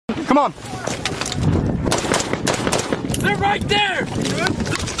Come on. They're right there!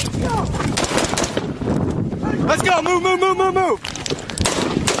 Let's go. Move.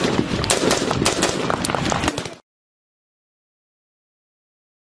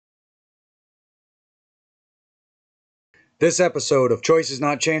 This episode of Choices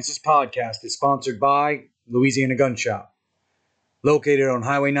Not Chances podcast is sponsored by Louisiana Gun Shop, located on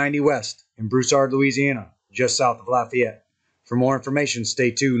Highway 90 West in Broussard, Louisiana, just south of Lafayette. For more information,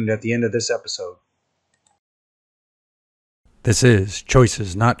 stay tuned at the end of this episode. This is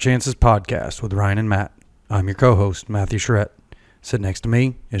Choices Not Chances podcast with Ryan and Matt. I'm your co-host, Matthew Charette. Sitting next to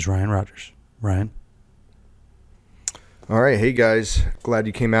me is Ryan Rogers. Ryan? All right. Hey, guys. Glad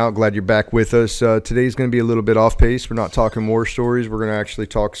you came out. Glad you're back with us. Today's going to be a little bit off pace. We're not talking war stories. We're going to actually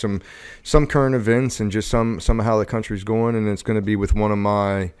talk some current events and just some of how the country's going. And it's going to be with one of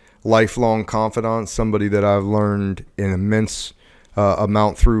my lifelong confidants, somebody that I've learned an immense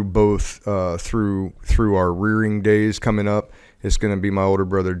amount through both through our rearing days coming up. It's going to be my older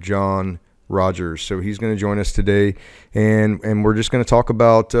brother, John Rogers. So he's going to join us today, and we're just going to talk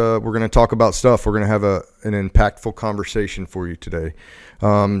about stuff. We're going to have an impactful conversation for you today.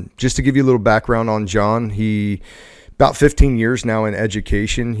 Just to give you a little background on John, he about 15 years now in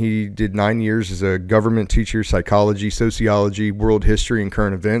education. He did 9 years as a government teacher, psychology, sociology, world history, and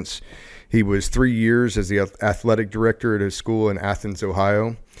current events. He was 3 years as the athletic director at his school in Athens,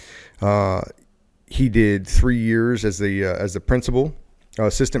 Ohio. He did 3 years as the principal.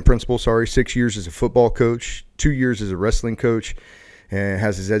 Assistant principal, 6 years as a football coach, 2 years as a wrestling coach, and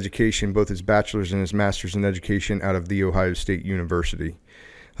has his education, both his bachelor's and his master's in education, out of The Ohio State University.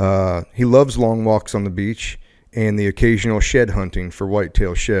 He loves long walks on the beach and the occasional shed hunting for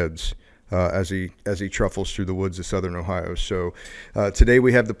whitetail sheds as he truffles through the woods of southern Ohio. So today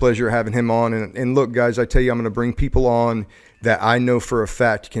we have the pleasure of having him on. And look, guys, I tell you, I'm going to bring people on that I know for a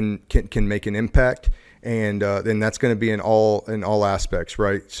fact can make an impact. And then that's going to be in all aspects,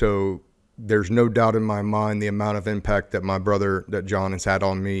 right? So there's no doubt in my mind the amount of impact that John has had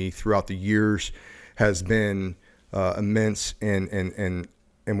on me throughout the years has been immense,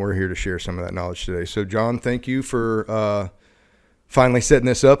 and we're here to share some of that knowledge today. So John, thank you for finally setting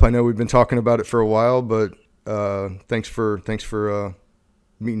this up. I know we've been talking about it for a while, but thanks for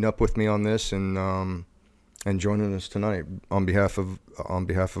meeting up with me on this and joining us tonight on behalf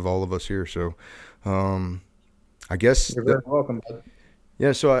of all of us here. So. I guess you're very welcome, bud.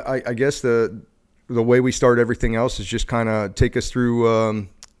 Yeah. So I guess the way we start everything else is just kind of take us through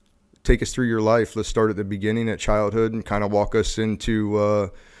your life. Let's start at the beginning, at childhood, and kind of walk us into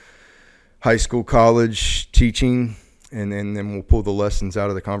high school, college, teaching, and then we'll pull the lessons out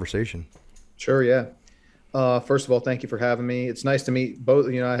of the conversation. Sure. Yeah. First of all, thank you for having me. It's nice to meet both.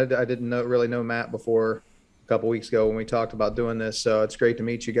 I didn't really know Matt before a couple weeks ago when we talked about doing this. So it's great to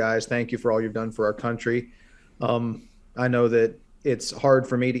meet you guys. Thank you for all you've done for our country. I know that it's hard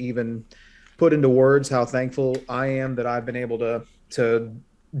for me to even put into words how thankful I am that I've been able to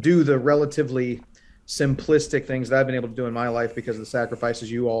do the relatively simplistic things that I've been able to do in my life because of the sacrifices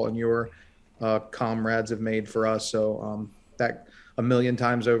you all and your comrades have made for us. So that 1,000,000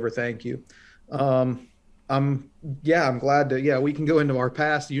 times over, thank you. I'm glad to, we can go into our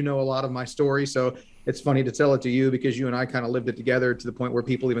past. You know a lot of my story, so it's funny to tell it to you because you and I kind of lived it together to the point where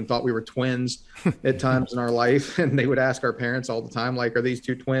people even thought we were twins at times in our life. And they would ask our parents all the time, like, are these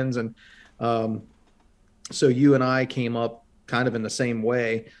two twins? And so you and I came up kind of in the same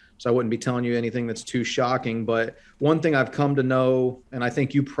way. So I wouldn't be telling you anything that's too shocking. But one thing I've come to know, and I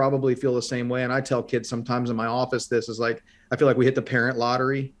think you probably feel the same way, and I tell kids sometimes in my office, this is like, I feel like we hit the parent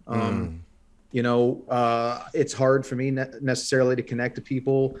lottery. It's hard for me necessarily to connect to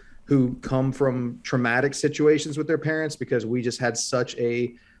people who come from traumatic situations with their parents because we just had such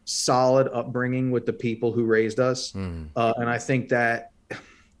a solid upbringing with the people who raised us. And I think that,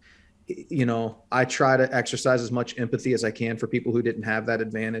 I try to exercise as much empathy as I can for people who didn't have that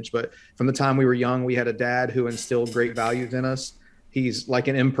advantage. But from the time we were young, we had a dad who instilled great values in us. He's like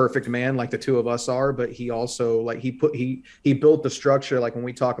an imperfect man, like the two of us are, but he also he built the structure. Like when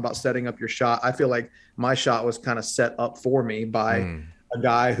we talk about setting up your shot, I feel like my shot was kind of set up for me by a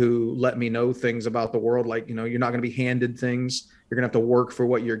guy who let me know things about the world. Like, you're not going to be handed things. You're going to have to work for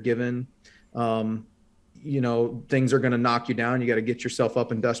what you're given. Things are going to knock you down. You got to get yourself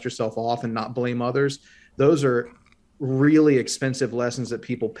up and dust yourself off and not blame others. Those are really expensive lessons that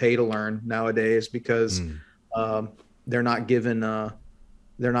people pay to learn nowadays because they're not given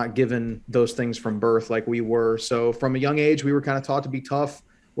those things from birth like we were. So from a young age, we were kind of taught to be tough,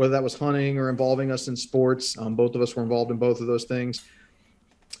 whether that was hunting or involving us in sports. Both of us were involved in both of those things.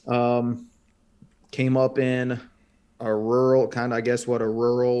 Came up in rural kind of, I guess, what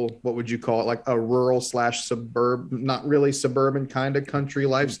would you call it? Like a rural / suburb, not really suburban kind of country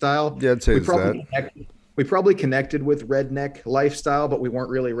lifestyle. Yeah, I'd say it's that. We probably connected with redneck lifestyle, but we weren't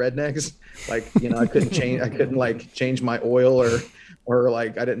really rednecks. Like, I couldn't change my oil or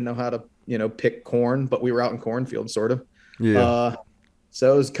like, I didn't know how to, pick corn, but we were out in cornfields sort of. Yeah.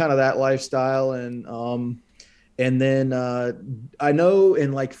 So it was kind of that lifestyle. And then I know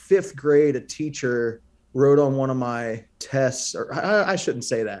in like 5th grade, a teacher wrote on one of my tests, or I shouldn't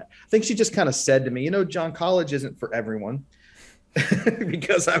say that. I think she just kind of said to me, John, college isn't for everyone.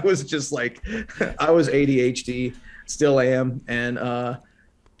 Because I was just like, I was ADHD, still am. And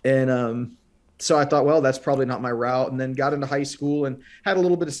so I thought, well, that's probably not my route. And then got into high school and had a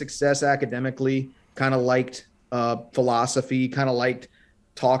little bit of success academically, kind of liked philosophy, kind of liked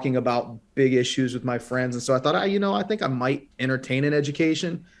talking about big issues with my friends. And so I thought, I think I might entertain an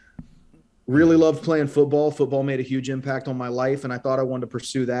education. Really loved playing football. Football made a huge impact on my life, and I thought I wanted to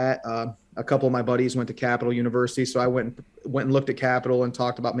pursue that. A couple of my buddies went to Capital University, so I went and looked at Capital and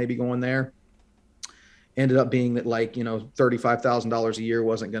talked about maybe going there. Ended up being that $35,000 a year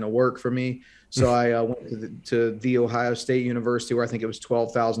wasn't going to work for me. So I went to the Ohio State University, where I think it was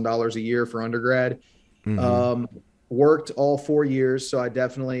 $12,000 a year for undergrad. Mm-hmm. Worked all 4 years, so I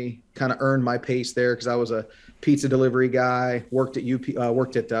definitely kind of earned my pace there because I was a pizza delivery guy. Worked at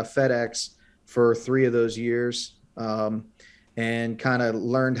FedEx for 3 of those years, and kind of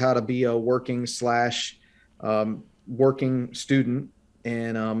learned how to be a working student.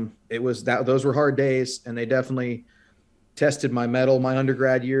 And it was those were hard days, and they definitely tested my mettle. My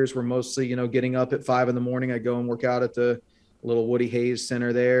undergrad years were mostly, getting up at 5 a.m. I'd go and work out at the little Woody Hayes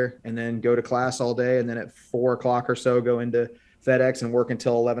Center there, and then go to class all day. And then at 4 o'clock or so, go into FedEx and work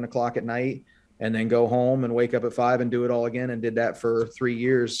until 11 o'clock at night, and then go home and wake up at 5 and do it all again. And did that for 3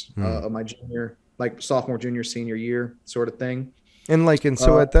 years of my sophomore, junior, senior year sort of thing. And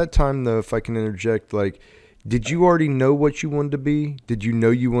so at that time, though, if I can interject, did you already know what you wanted to be? Did you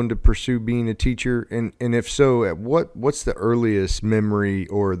know you wanted to pursue being a teacher? And if so, at what's the earliest memory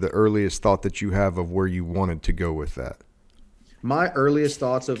or the earliest thought that you have of where you wanted to go with that? My earliest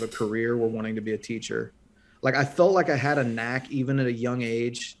thoughts of a career were wanting to be a teacher. I felt like I had a knack even at a young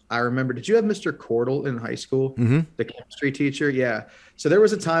age. I remember, did you have Mr. Cordell in high school? Mm-hmm. The chemistry teacher? Yeah. So there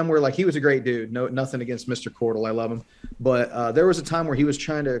was a time where he was a great dude. No, nothing against Mr. Cordell. I love him. But there was a time where he was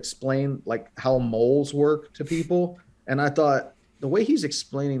trying to explain how moles work to people. And I thought the way he's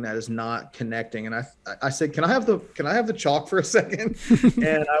explaining that is not connecting. And I said, can I have the chalk for a second?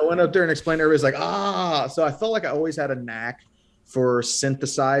 And I went up there and explained, everybody's like, ah. So I felt like I always had a knack for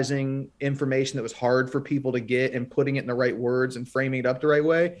synthesizing information that was hard for people to get and putting it in the right words and framing it up the right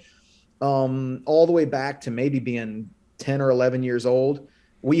way. All the way back to maybe being 10 or 11 years old.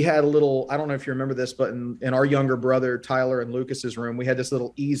 We had a little, I don't know if you remember this, but in our younger brother, Tyler and Lucas's room, we had this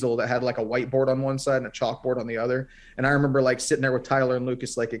little easel that had a whiteboard on one side and a chalkboard on the other. And I remember sitting there with Tyler and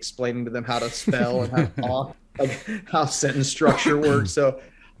Lucas, explaining to them how to spell and how to talk, how sentence structure works. So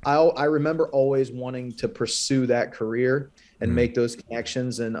I remember always wanting to pursue that career and make those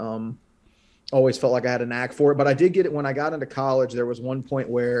connections, and always felt like I had a knack for it. But I did get it when I got into college. There was one point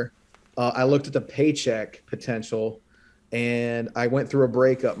where I looked at the paycheck potential, and I went through a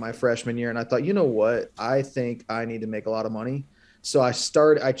breakup my freshman year, and I thought, you know what? I think I need to make a lot of money. So I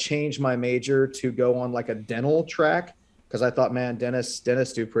changed my major to go on a dental track, because I thought, man,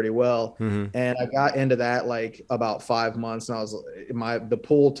 dentists do pretty well. Mm-hmm. And I got into that about 5 months, and the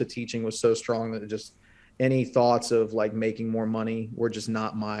pull to teaching was so strong that it just, any thoughts of making more money were just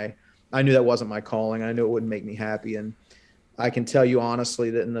not I knew that wasn't my calling. I knew it wouldn't make me happy. And I can tell you honestly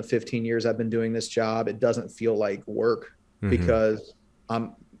that in the 15 years I've been doing this job, it doesn't feel like work, because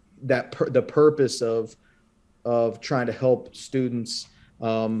the purpose of trying to help students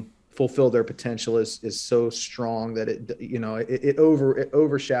fulfill their potential is so strong that it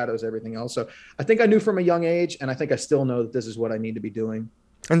overshadows everything else. So I think I knew from a young age, and I think I still know that this is what I need to be doing.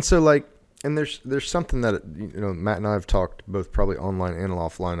 And so and there's something that, Matt and I have talked both probably online and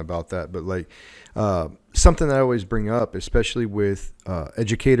offline about that, but something that I always bring up, especially with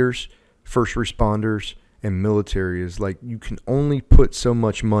educators, first responders, and military, is you can only put so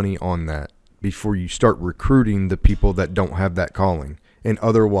much money on that before you start recruiting the people that don't have that calling, and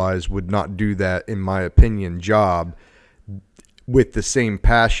otherwise would not do that, in my opinion, job with the same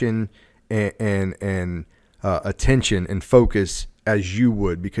passion and attention and focus as you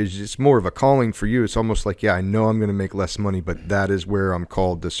would, because it's more of a calling for you. It's almost I know I'm going to make less money, but that is where I'm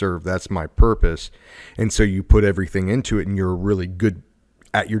called to serve. That's my purpose. And so you put everything into it, and you're really good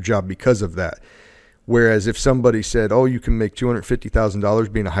at your job because of that. Whereas if somebody said, oh, you can make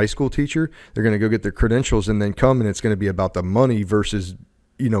 $250,000 being a high school teacher, they're going to go get their credentials and then come, and it's going to be about the money versus,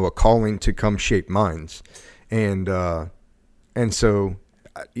 a calling to come shape minds. And so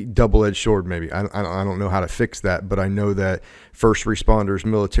double-edged sword, maybe. I don't know how to fix that, but I know that first responders,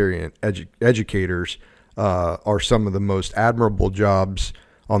 military, and educators are some of the most admirable jobs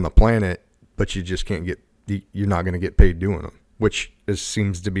on the planet, but you just can't you're not going to get paid doing them, which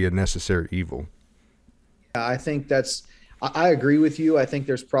seems to be a necessary evil. I think I agree with you. I think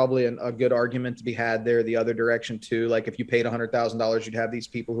there's probably a good argument to be had there the other direction too. Like if you paid $100,000, you'd have these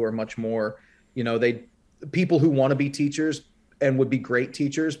people who are much more, people who want to be teachers and would be great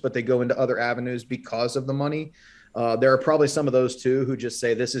teachers, but they go into other avenues because of the money. There are probably some of those too who just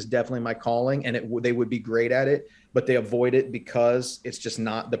say, this is definitely my calling, and they would be great at it, but they avoid it because it's just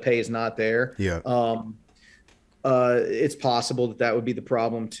the pay is not there. Yeah. It's possible that would be the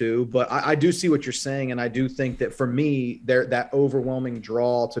problem too, but I do see what you're saying. And I do think that for me, that overwhelming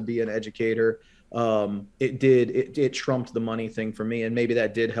draw to be an educator, it trumped the money thing for me. And maybe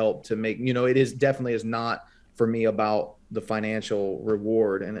that did help to make, it definitely is not for me about the financial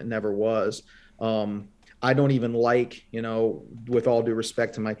reward, and it never was. I don't even like, with all due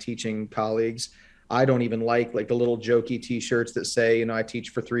respect to my teaching colleagues, I don't even like the little jokey t-shirts that say, I teach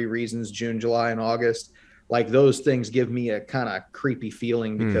for 3 reasons, June, July, and August. Like those things give me a kind of creepy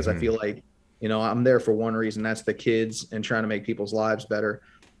feeling because I feel like, I'm there for one reason. That's the kids and trying to make people's lives better.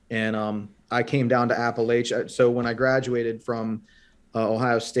 And I came down to Appalachia. So when I graduated from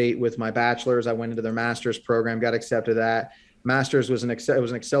Ohio State with my bachelor's, I went into their master's program, got accepted to that. Master's was an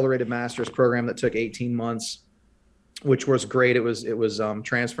accelerated master's program that took 18 months, which was great. It was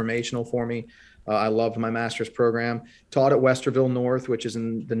transformational for me. I loved my master's program. Taught at Westerville North, which is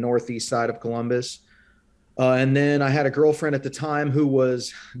in the northeast side of Columbus. And then I had a girlfriend at the time who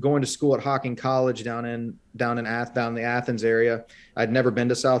was going to school at Hocking College down in the Athens area. I'd never been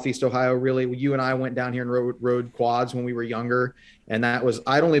to Southeast Ohio, really. You and I went down here and rode quads when we were younger. And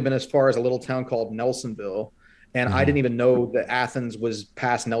I'd only been as far as a little town called Nelsonville. And I didn't even know that Athens was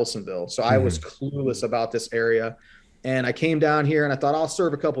past Nelsonville. So I was clueless about this area. And I came down here and I thought I'll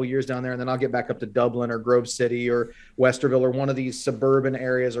serve a couple of years down there and then I'll get back up to Dublin or Grove City or Westerville or one of these suburban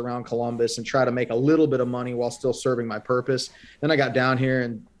areas around Columbus and try to make a little bit of money while still serving my purpose. Then I got down here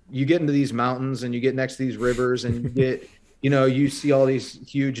and you get into these mountains and you get next to these rivers and you get, you see all these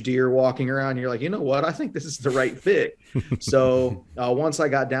huge deer walking around and you're like, you know what? I think this is the right fit. So once I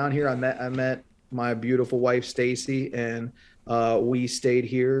got down here, I met my beautiful wife, Stacy, and we stayed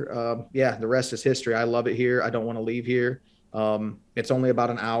here. The rest is history. I love it here. I don't want to leave here. It's only about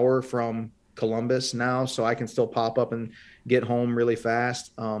an hour from Columbus now, so I can still pop up and get home really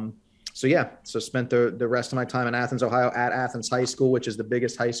fast. So spent the rest of my time in Athens, Ohio at Athens High School, which is the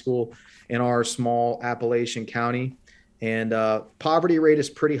biggest high school in our small Appalachian County. And poverty rate is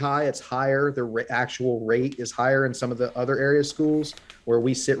pretty high. It's higher. The actual rate is higher in some of the other area schools where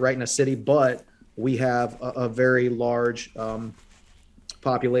we sit right in a city, but we have a very large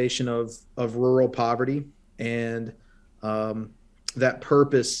population of rural poverty, and that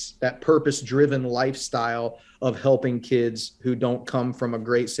purpose-driven lifestyle of helping kids who don't come from a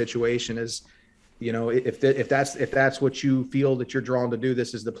great situation is, if that's what you feel that you're drawn to do,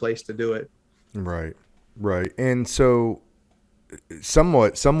 this is the place to do it. Right. And so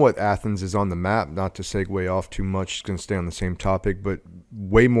somewhat Athens is on the map, not to segue off too much, it's going to stay on the same topic, but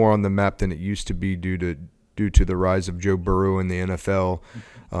way more on the map than it used to be due to the rise of Joe Burrow in the NFL,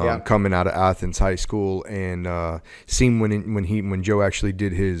 coming out of Athens High School, and seeing when Joe actually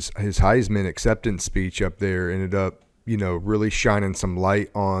did his Heisman acceptance speech up there, ended up really shining some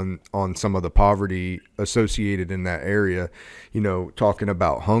light on some of the poverty associated in that area, talking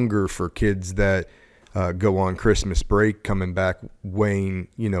about hunger for kids that go on Christmas break, coming back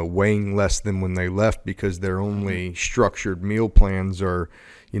weighing less than when they left because their only structured meal plans are,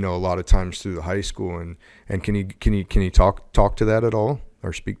 a lot of times through the high school. And can you talk to that at all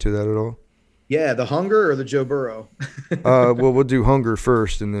or speak to that at all? Yeah, the hunger or the Joe Burrow? Well, we'll do hunger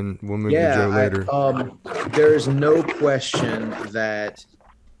first, and then we'll move to Joe later. There's no question that,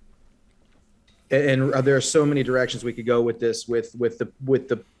 and there are so many directions we could go with this, with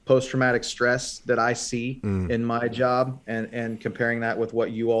the post-traumatic stress that I see in my job, and comparing that with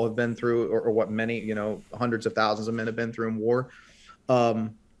what you all have been through, or what many, hundreds of thousands of men have been through in war.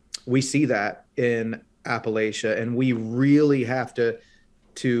 We see that in Appalachia, and we really have to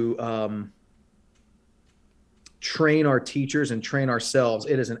train our teachers and train ourselves.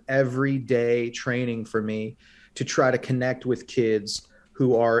 It is an everyday training for me to try to connect with kids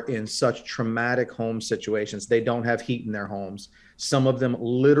who are in such traumatic home situations. They don't have heat in their homes. Some of them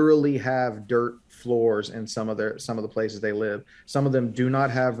literally have dirt floors in some of the places they live. Some of them do not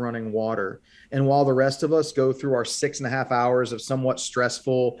have running water. And while the rest of us go through our 6.5 hours of somewhat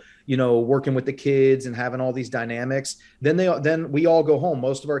stressful, working with the kids and having all these dynamics, then we all go home.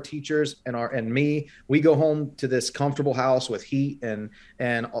 Most of our teachers and me, we go home to this comfortable house with heat and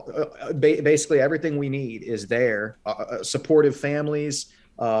basically everything we need is there. Supportive families,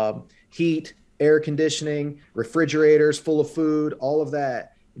 heat, air conditioning, refrigerators full of food, all of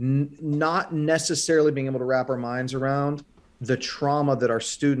that. Not necessarily being able to wrap our minds around the trauma that our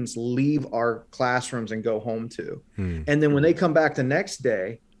students leave our classrooms and go home to. And then when they come back the next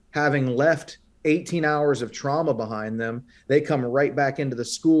day, having left 18 hours of trauma behind them, they come right back into the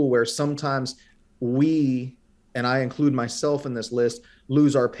school where sometimes we, and I include myself in this list,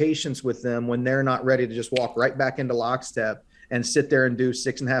 lose our patience with them when they're not ready to just walk right back into lockstep and sit there and do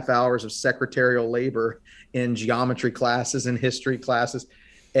 6.5 hours of secretarial labor in geometry classes and history classes.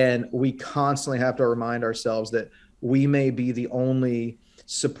 And we constantly have to remind ourselves that we may be the only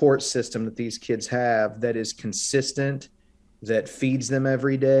support system that these kids have that is consistent, that feeds them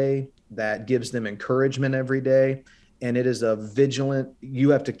every day, that gives them encouragement every day. And it is you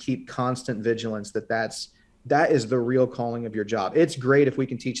have to keep constant vigilance that is the real calling of your job. It's great if we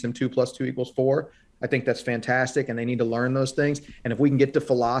can teach them 2 + 2 = 4. I think that's fantastic. And they need to learn those things. And if we can get to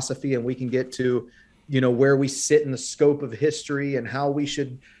philosophy and we can get to, where we sit in the scope of history and how we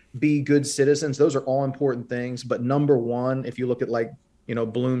should be good citizens, those are all important things. But number one, if you look at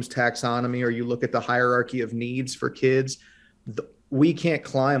Bloom's taxonomy, or you look at the hierarchy of needs for kids, we can't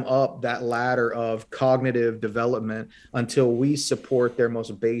climb up that ladder of cognitive development until we support their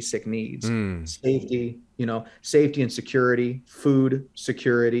most basic needs. Safety and security, food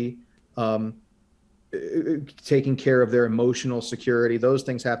security, taking care of their emotional security. Those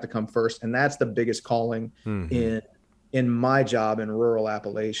things have to come first. And that's the biggest calling in my job in rural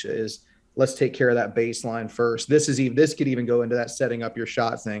Appalachia is let's take care of that baseline first. This could even go into that setting up your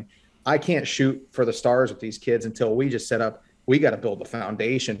shot thing. I can't shoot for the stars with these kids until we just set up, we got to build the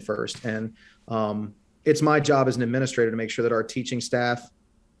foundation first. And it's my job as an administrator to make sure that our teaching staff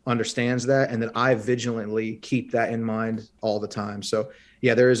understands that and that I vigilantly keep that in mind all the time. So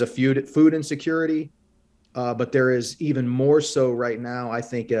yeah, there is a food insecurity, but there is even more so right now, I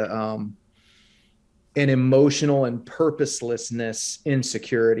think, an emotional and purposelessness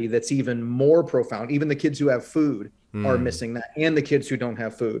insecurity that's even more profound. Even the kids who have food are missing that, and the kids who don't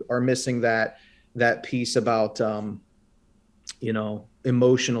have food are missing that piece about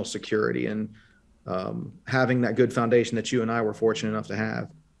emotional security and having that good foundation that you and I were fortunate enough to have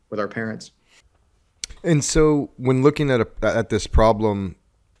with our parents. And so when looking at this problem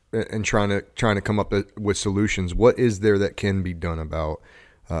and trying to come up with solutions, what is there that can be done about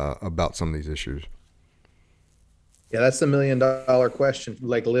some of these issues? Yeah, that's the $1 million question,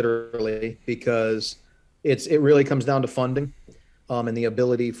 like literally, because it really comes down to funding and the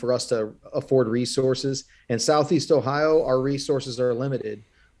ability for us to afford resources. In Southeast Ohio, our resources are limited.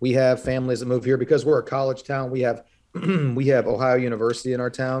 We have families that move here because we're a college town. We have Ohio University in our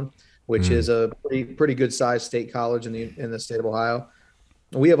town, which is a pretty good sized state college in the state of Ohio.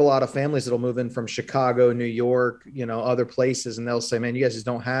 We have a lot of families that'll move in from Chicago, New York, other places, and they'll say, "Man, you guys just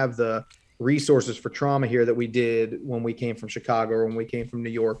don't have the resources for trauma here that we did when we came from Chicago, or when we came from New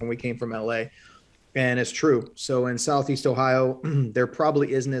York, when we came from LA." And it's true. So in Southeast Ohio, there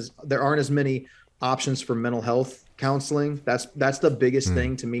aren't as many options for mental health counseling. That's the biggest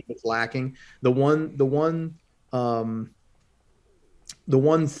thing to me that's lacking. The one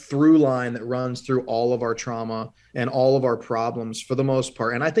through line that runs through all of our trauma and all of our problems for the most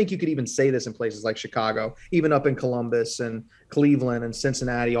part. And I think you could even say this in places like Chicago, even up in Columbus and Cleveland and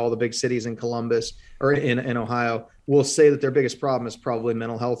Cincinnati, all the big cities in Columbus or in Ohio, will say that their biggest problem is probably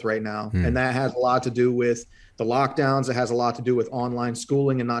mental health right now. And that has a lot to do with the lockdowns. It has a lot to do with online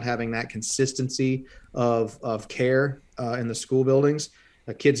schooling and not having that consistency of care in the school buildings.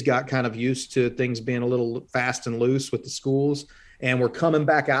 Kids got kind of used to things being a little fast and loose with the schools. And we're coming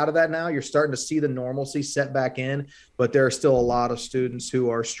back out of that now. You're starting to see the normalcy set back in, but there are still a lot of students who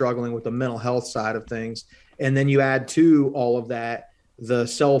are struggling with the mental health side of things. And then you add to all of that the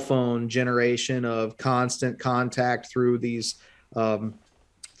cell phone generation of constant contact through these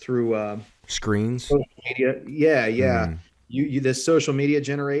screens, social media. Yeah. This social media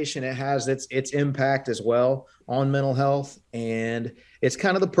generation, it has its impact as well on mental health, and it's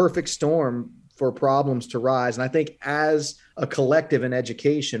kind of the perfect storm for problems to rise. And I think as a collective in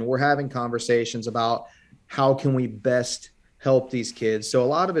education, we're having conversations about how can we best help these kids. So a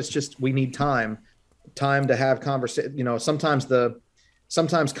lot of it's just, we need time to have conversation. Sometimes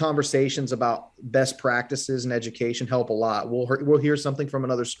sometimes conversations about best practices in education help a lot. We'll hear something from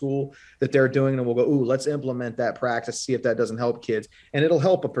another school that they're doing, and we'll go, ooh, let's implement that practice, see if that doesn't help kids. And it'll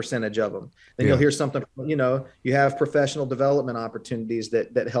help a percentage of them. Then you'll hear something, you have professional development opportunities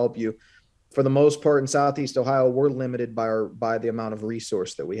that help you. For the most part in Southeast Ohio, we're limited by the amount of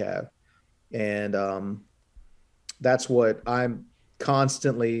resource that we have. And that's what I'm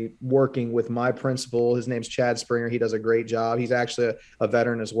constantly working with my principal. His name's Chad Springer. He does a great job. He's actually a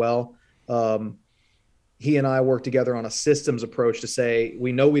veteran as well. He and I work together on a systems approach to say,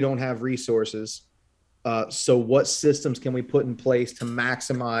 we know we don't have resources. So what systems can we put in place to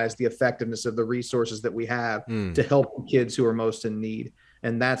maximize the effectiveness of the resources that we have to help the kids who are most in need?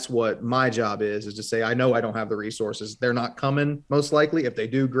 And that's what my job is to say, I know I don't have the resources. They're not coming most likely. If they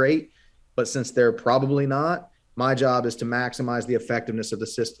do, great. But since they're probably not, my job is to maximize the effectiveness of the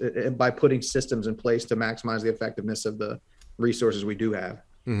system by putting systems in place to maximize the effectiveness of the resources we do have.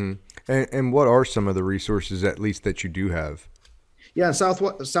 Mm-hmm. And what are some of the resources, at least, that you do have? Yeah, in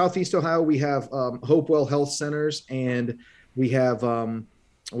Southeast Ohio, we have Hopewell Health Centers, and we have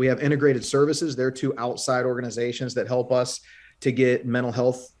Integrated Services. They're two outside organizations that help us to get mental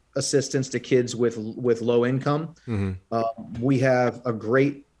health assistance to kids with low income. Mm-hmm.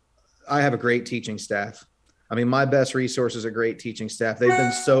 I have a great teaching staff. I mean, my best resource is a great teaching staff. They've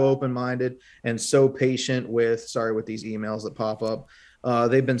been so open-minded and so patient with these emails that pop up.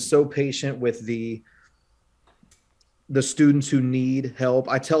 They've been so patient with the students who need help.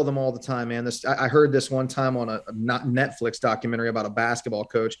 I tell them all the time, man, I heard this one time on a Netflix documentary about a basketball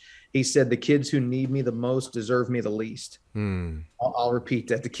coach. He said, the kids who need me the most deserve me the least. I'll repeat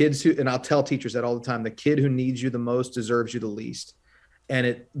that. And I'll tell teachers that all the time, the kid who needs you the most deserves you the least.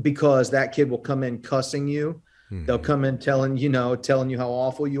 And because that kid will come in cussing you. They'll come in telling you how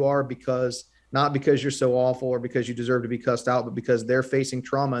awful you are, not because you're so awful or because you deserve to be cussed out, but because they're facing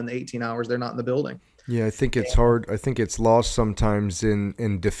trauma in the 18 hours they're not in the building. Yeah, I think it's hard. I think it's lost sometimes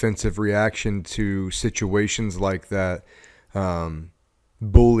in defensive reaction to situations like that,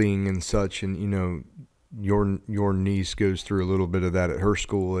 bullying and such. And, your niece goes through a little bit of that at her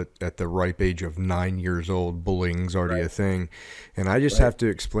school at the ripe age of 9 years old. Bullying's already a thing. And I just have to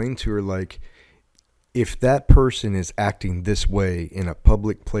explain to her, like, if that person is acting this way in a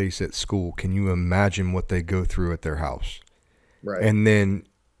public place at school, can you imagine what they go through at their house? Right. And then,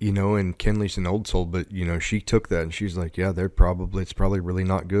 and Kenley's an old soul, but, she took that and she's like, yeah, it's probably really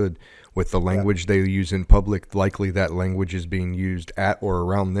not good with the language they use in public. Likely that language is being used at or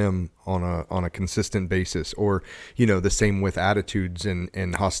around them on a consistent basis, or, the same with attitudes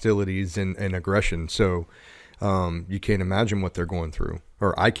and hostilities and aggression. So you can't imagine what they're going through,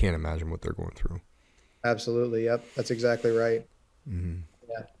 or I can't imagine what they're going through. Absolutely. Yep. That's exactly right. Mm-hmm.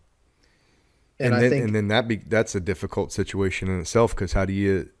 Yeah. And then that's a difficult situation in itself, because how do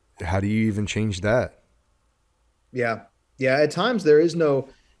you even change that? Yeah. Yeah. At times there is no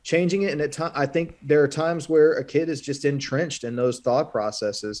changing it. And I think there are times where a kid is just entrenched in those thought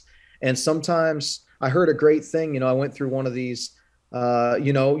processes. And sometimes I heard a great thing, I went through one of these,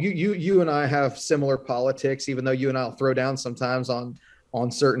 you and I have similar politics, even though you and I'll throw down sometimes on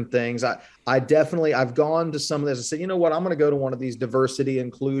certain things. I've gone to some of this and said, you know what, I'm going to go to one of these diversity,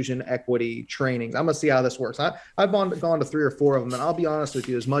 inclusion, equity trainings. I'm going to see how this works. I've gone to 3 or 4 of them. And I'll be honest with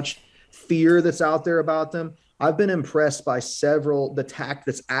you, as much fear that's out there about them, I've been impressed by the tact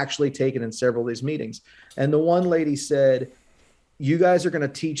that's actually taken in several of these meetings. And the one lady said, you guys are going to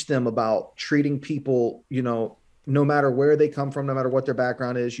teach them about treating people, no matter where they come from, no matter what their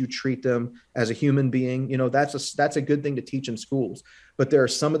background is, you treat them as a human being. That's a good thing to teach in schools. But there are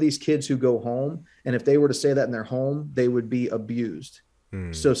some of these kids who go home, and if they were to say that in their home, they would be abused.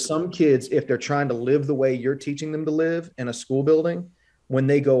 So some kids, if they're trying to live the way you're teaching them to live in a school building, when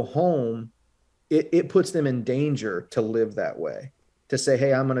they go home, it puts them in danger to live that way. To say,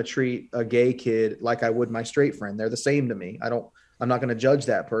 hey, I'm going to treat a gay kid like I would my straight friend. They're the same to me. I'm not going to judge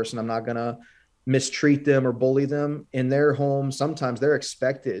that person. I'm not going to mistreat them or bully them. In their home, sometimes they're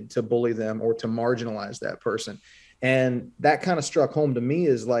expected to bully them or to marginalize that person. And that kind of struck home to me,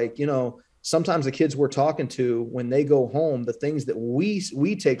 is like, sometimes the kids we're talking to, when they go home, the things that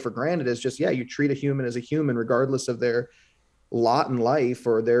we take for granted is just, you treat a human as a human, regardless of their lot in life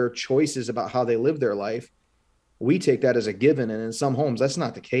or their choices about how they live their life. We take that as a given. And in some homes, that's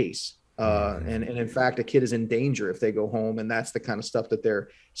not the case. And in fact, a kid is in danger if they go home, and that's the kind of stuff that they're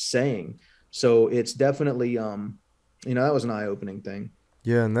saying. So it's definitely, that was an eye-opening thing.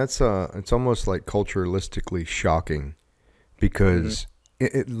 Yeah, and that's it's almost like culturalistically shocking, because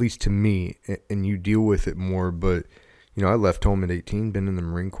at least to me, and you deal with it more, but I left home at 18, been in the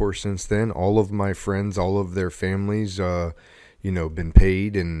Marine Corps since then. All of my friends, all of their families, been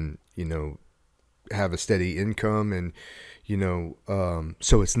paid and, have a steady income. And,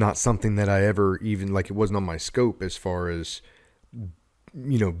 so it's not something that I ever even, like, it wasn't on my scope as far as,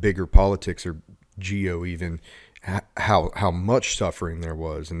 bigger politics or geo even, how much suffering there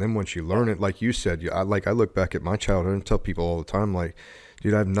was. And then once you learn it, like you said, I look back at my childhood and tell people all the time, like,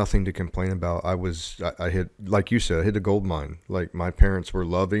 dude, I have nothing to complain about. I hit, like you said, I hit a gold mine. Like, my parents were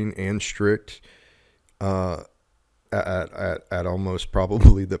loving and strict, at almost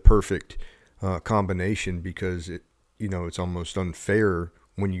probably the perfect combination, because it's almost unfair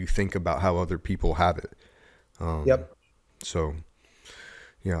when you think about how other people have it. Yep. So,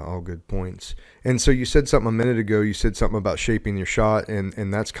 yeah, all good points. And so you said something a minute ago. You said something about shaping your shot,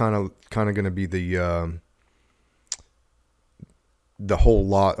 and that's kind of going to be the whole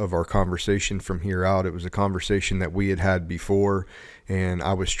lot of our conversation from here out. It was a conversation that we had before, and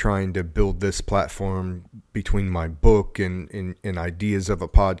I was trying to build this platform between my book and ideas of a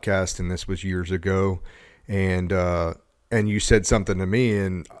podcast, and this was years ago. And you said something to me,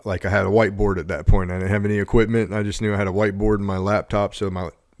 and like, I had a whiteboard at that point. I didn't have any equipment. I just knew I had a whiteboard in my laptop, so my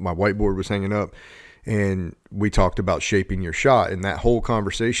whiteboard was hanging up. And we talked about shaping your shot, and that whole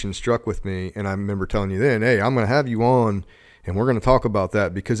conversation struck with me. And I remember telling you then, hey, I'm going to have you on, and we're going to talk about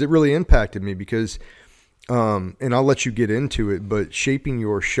that, because it really impacted me. Because, and I'll let you get into it, but shaping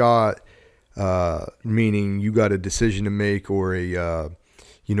your shot, meaning you got a decision to make, or an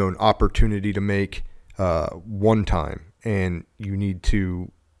opportunity to make one time, and you need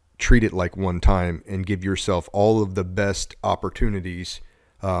to treat it like one time and give yourself all of the best opportunities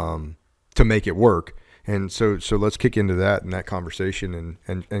to make it work. And so let's kick into that in that conversation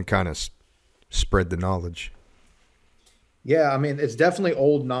and kind of spread the knowledge. Yeah, I mean, it's definitely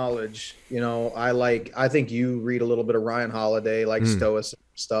old knowledge. I think you read a little bit of Ryan Holiday, like Stoic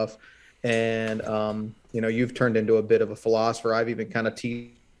stuff. And, you've turned into a bit of a philosopher. I've even kind of teased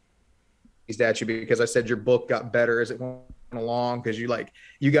at you because I said your book got better as it went along, because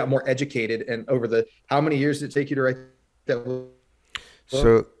you got more educated. And over how many years did it take you to write that book?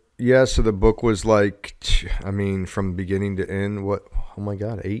 So the book was like, from beginning to end, what, oh my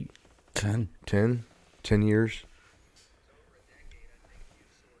God, 10 years.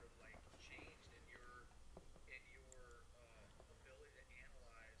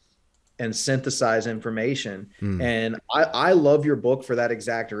 And synthesize information. And I love your book for that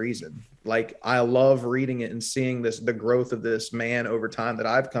exact reason. Like, I love reading it and seeing the growth of this man over time that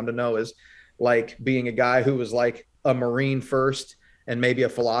I've come to know as, like, being a guy who was like a Marine first and maybe a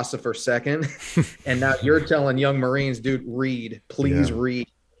philosopher second. And now you're telling young Marines, dude, please read.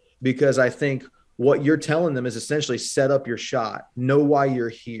 Because I think what you're telling them is essentially set up your shot, know why you're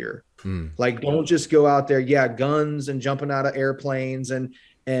here. Like, don't just go out there, guns and jumping out of airplanes and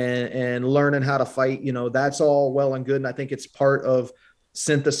learning how to fight, that's all well and good. And I think it's part of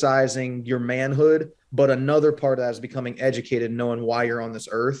synthesizing your manhood. But another part of that is becoming educated, knowing why you're on this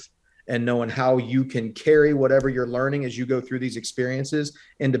earth, and knowing how you can carry whatever you're learning as you go through these experiences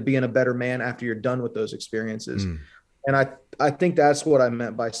into being a better man after you're done with those experiences. And I think that's what I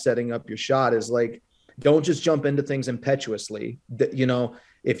meant by setting up your shot, is like, don't just jump into things impetuously.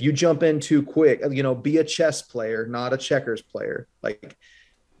 If you jump in too quick, be a chess player, not a checkers player. Like,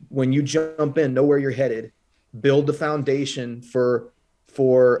 when you jump in, know where you're headed, build the foundation for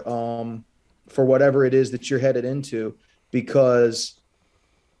whatever it is that you're headed into. Because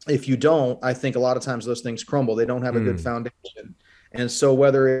if you don't, I think a lot of times those things crumble. They don't have a good foundation. And so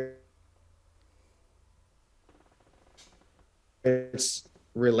whether it's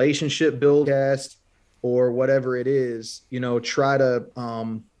relationship build cast or whatever it is, try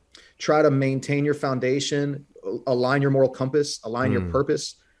to maintain your foundation, align your moral compass, align your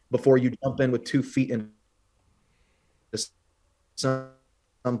purpose before you jump in with 2 feet into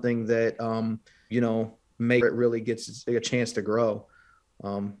something that, make it really gets a chance to grow.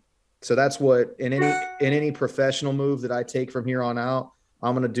 So that's what, in any professional move that I take from here on out,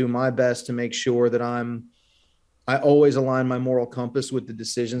 I'm going to do my best to make sure that I always align my moral compass with the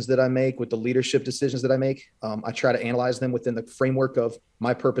decisions that I make, with the leadership decisions that I make. I try to analyze them within the framework of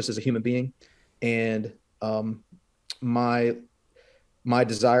my purpose as a human being, and my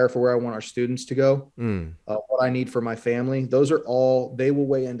desire for where I want our students to go, what I need for my family. Those are all, they will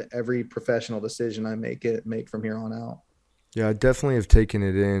weigh into every professional decision I make from here on out. Yeah, I definitely have taken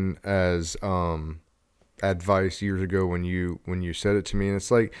it in as advice years ago when you said it to me. And it's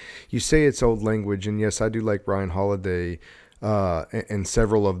like, you say it's old language, and yes, I do like Ryan Holiday and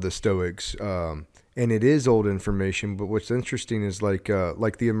several of the Stoics. And it is old information, but what's interesting is like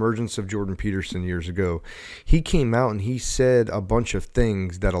the emergence of Jordan Peterson years ago. He came out and he said a bunch of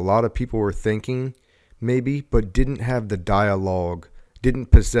things that a lot of people were thinking, maybe, but didn't have the dialogue, didn't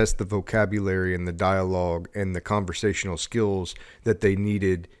possess the vocabulary and the dialogue and the conversational skills that they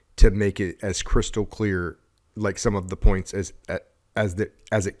needed to make it as crystal clear, like some of the points as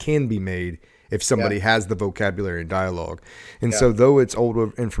it can be made if somebody has the vocabulary and dialogue. And so though it's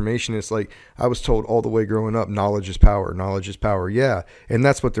old information, it's like I was told all the way growing up, knowledge is power, knowledge is power. Yeah. And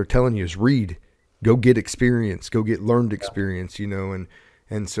that's what they're telling you is read, go get experience, go get learned experience, you know,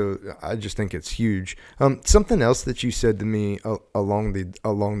 and so I just think it's huge. Something else that you said to me along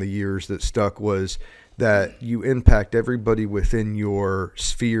the years that stuck was that you impact everybody within your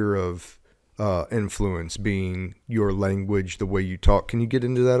sphere of influence, being your language, the way you talk. Can you get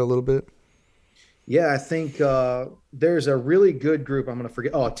into that a little bit? Yeah, I think there's a really good group. I'm going to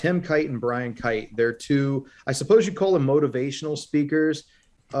forget. Oh, Tim Kite and Brian Kite. They're two, I suppose you call them motivational speakers.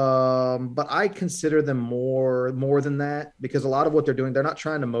 But I consider them more than that, because a lot of what they're doing, they're not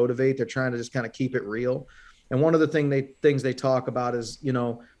trying to motivate. They're trying to just kind of keep it real. And one of the things they talk about is, you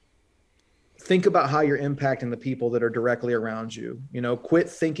know, think about how you're impacting the people that are directly around you. You know, quit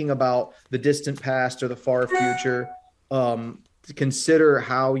thinking about the distant past or the far future. To consider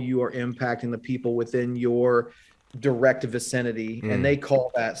how you are impacting the people within your direct vicinity. And they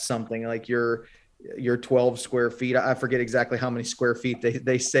call that something like your 12 square feet. I forget exactly how many square feet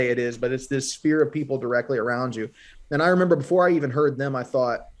they say it is, but it's this sphere of people directly around you. And I remember before I even heard them, I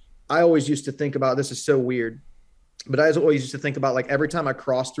always used to think about, this is so weird, but I always used to think about, like, every time I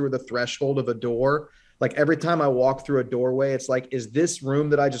cross through the threshold of a door, like every time I walk through a doorway, it's like, is this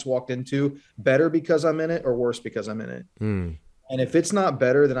room that I just walked into better because I'm in it or worse because I'm in it? And if it's not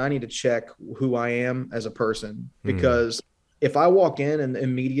better, then I need to check who I am as a person, because if I walk in and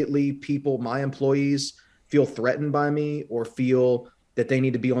immediately my employees feel threatened by me or feel that they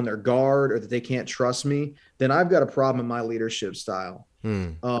need to be on their guard or that they can't trust me, then I've got a problem in my leadership style.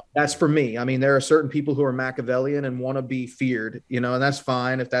 That's for me. I mean, there are certain people who are Machiavellian and want to be feared, you know, and that's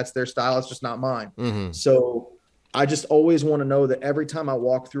fine. If that's their style, it's just not mine. So I just always want to know that every time I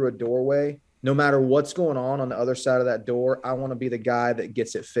walk through a doorway, no matter what's going on the other side of that door, I want to be the guy that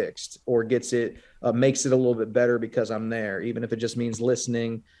gets it fixed or makes it a little bit better because I'm there, even if it just means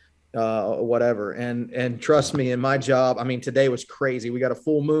listening, whatever. And trust me, in my job, I mean, today was crazy. We got a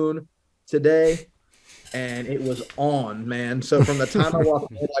full moon today and it was on, man. So from the time I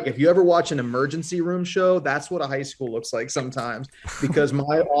walked in, like, if you ever watch an emergency room show, that's what a high school looks like sometimes, because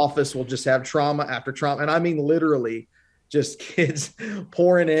my office will just have trauma after trauma. And I mean, literally, just kids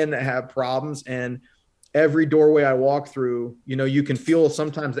pouring in that have problems. And every doorway I walk through, you know, you can feel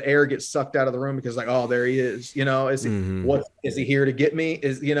sometimes the air gets sucked out of the room because, like, oh, there he is. You know, is he here to get me?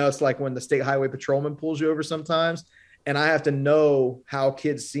 It's like when the state highway patrolman pulls you over sometimes. And I have to know how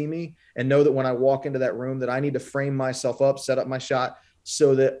kids see me and know that when I walk into that room that I need to frame myself up, set up my shot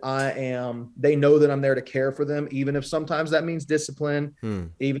so that they know that I'm there to care for them. Even if sometimes that means discipline,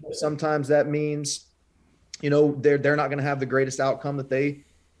 even if sometimes that means, you know, they're not going to have the greatest outcome that they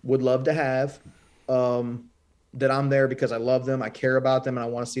would love to have, that I'm there because I love them, I care about them, and I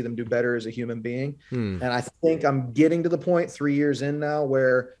want to see them do better as a human being. And I think I'm getting to the point 3 years in now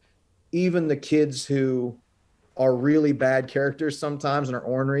where even the kids who are really bad characters sometimes and are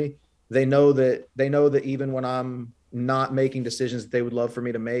ornery, they know that even when I'm not making decisions that they would love for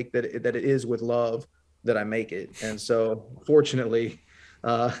me to make, that it is with love that I make it. And so fortunately,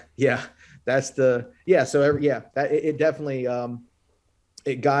 it definitely,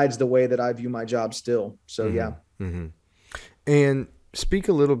 it guides the way that I view my job still. So, yeah. And speak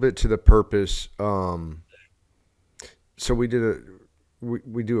a little bit to the purpose. So we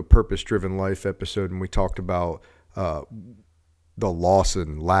do a purpose-driven life episode, and we talked about the loss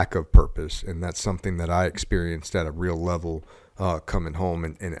and lack of purpose. And that's something that I experienced at a real level, coming home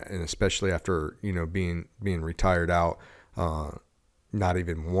and especially after, you know, being retired out, not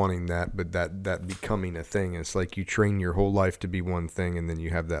even wanting that, but that becoming a thing. It's like you train your whole life to be one thing, and then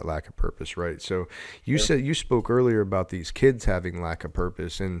you have that lack of purpose, right? So you said, you spoke earlier about these kids having lack of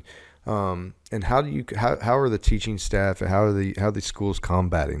purpose, and how are the teaching staff, how are the schools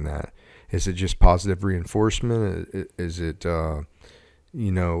combating that? Is it just positive reinforcement? Is it do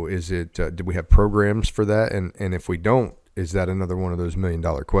we have programs for that? And if we don't, is that another one of those $1 million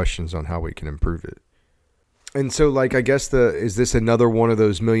questions on how we can improve it? And so, like, I guess is this another one of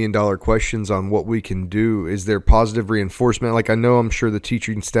those $1 million questions on what we can do? Is there positive reinforcement? Like, I'm sure the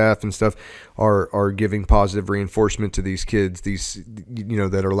teaching staff and stuff are giving positive reinforcement to these kids, these, you know,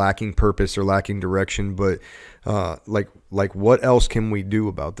 that are lacking purpose or lacking direction. But like what else can we do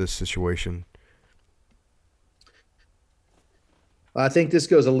about this situation? I think this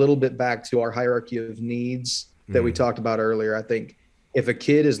goes a little bit back to our hierarchy of needs that we talked about earlier. I think if a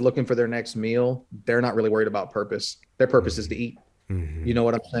kid is looking for their next meal, they're not really worried about purpose. Their purpose is to eat. Mm-hmm. You know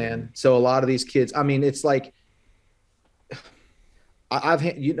what I'm saying? So a lot of these kids, I mean, it's like I've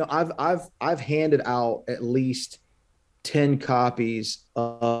handed out at least 10 copies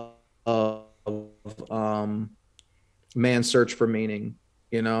of Man's Search for Meaning.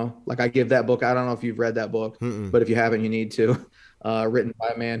 You know, like I give that book. I don't know if you've read that book, but if you haven't, you need to. Written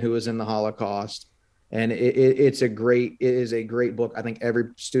by a man who was in the Holocaust. And it is a great book. I think every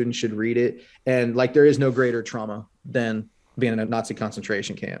student should read it. And like, there is no greater trauma than being in a Nazi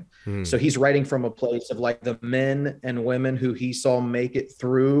concentration camp. So he's writing from a place of like the men and women who he saw make it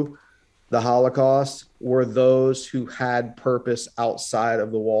through the Holocaust were those who had purpose outside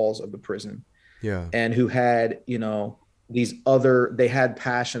of the walls of the prison. Yeah. And who had, you know, they had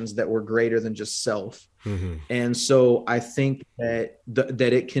passions that were greater than just self. And so I think that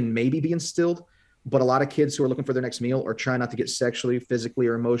it can maybe be instilled, but a lot of kids who are looking for their next meal are trying not to get sexually, physically,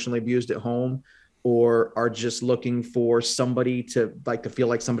 or emotionally abused at home, or are just looking for somebody to feel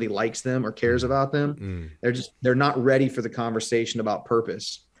like somebody likes them or cares about them. They're not ready for the conversation about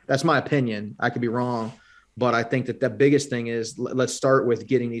purpose. That's my opinion. I could be wrong, but I think that the biggest thing is let's start with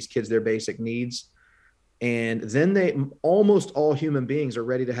getting these kids their basic needs. And then almost all human beings are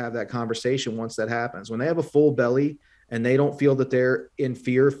ready to have that conversation once that happens. When they have a full belly and they don't feel that they're in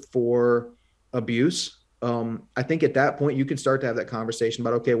fear for abuse, I think at that point you can start to have that conversation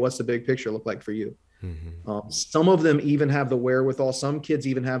about, okay, what's the big picture look like for you? Some of them even have the wherewithal. Some kids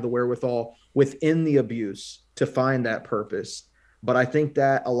even have the wherewithal within the abuse to find that purpose. But I think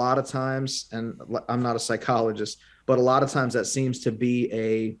that a lot of times, and I'm not a psychologist, but a lot of times that seems to be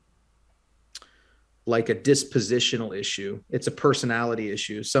a dispositional issue. It's a personality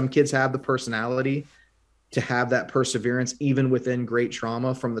issue. Some kids have the personality to have that perseverance, even within great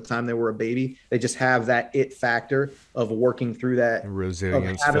trauma from the time they were a baby. They just have that it factor of working through that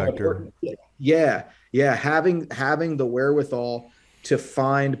resilience factor. Yeah. Having the wherewithal to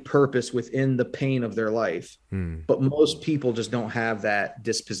find purpose within the pain of their life. But most people just don't have that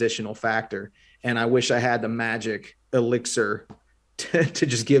dispositional factor. And I wish I had the magic elixir to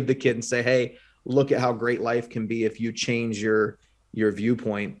just give the kid and say, hey, look at how great life can be if you change your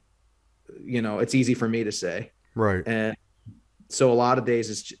viewpoint. You know, it's easy for me to say. Right. And so a lot of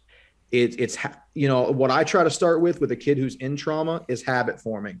days it's you know, what I try to start with a kid who's in trauma is habit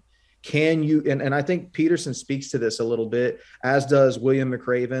forming. Can you, and I think Peterson speaks to this a little bit, as does William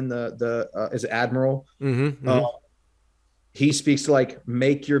McRaven, the is Admiral. He speaks to like,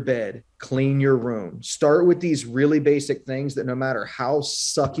 make your bed, clean your room, start with these really basic things that no matter how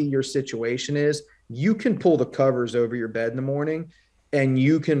sucky your situation is, you can pull the covers over your bed in the morning and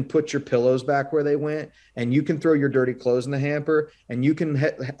you can put your pillows back where they went, and you can throw your dirty clothes in the hamper, and you can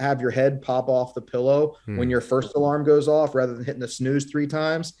have your head pop off the pillow when your first alarm goes off rather than hitting the snooze 3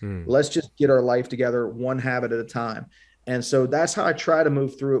 times. Let's just get our life together one habit at a time. And so that's how I try to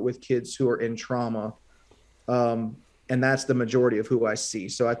move through it with kids who are in trauma. And that's the majority of who I see.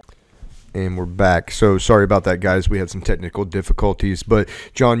 And we're back. So sorry about that, guys. We had some technical difficulties. But,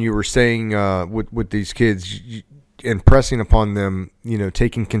 John, you were saying with these kids, impressing upon them, you know,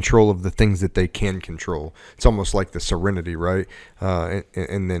 taking control of the things that they can control. It's almost like the serenity, right?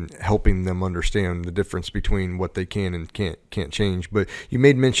 And then helping them understand the difference between what they can and can't change. But you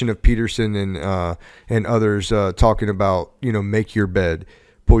made mention of Peterson and others talking about, you know, make your bed,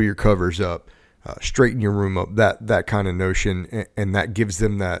 pull your covers up, straighten your room up, that kind of notion, and that gives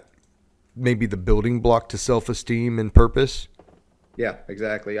them that maybe the building block to self-esteem and purpose. Yeah,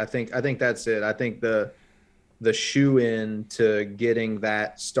 exactly. I think that's it. I think the shoe in to getting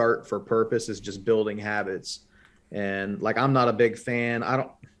that start for purpose is just building habits. And like, I'm not a big fan. I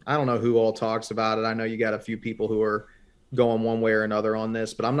don't know who all talks about it. I know you got a few people who are going one way or another on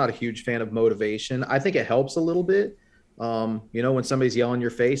this, but I'm not a huge fan of motivation. I think it helps a little bit. You know, when somebody's yelling in your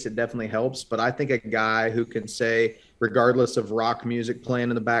face, it definitely helps. But I think a guy who can say, regardless of rock music playing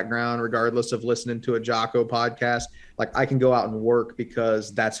in the background, regardless of listening to a Jocko podcast, like, I can go out and work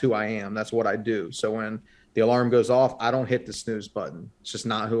because that's who I am. That's what I do. So when the alarm goes off, I don't hit the snooze button. It's just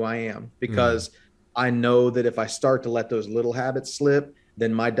not who I am, because I know that if I start to let those little habits slip,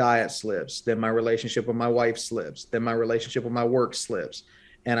 then my diet slips, then my relationship with my wife slips, then my relationship with my work slips.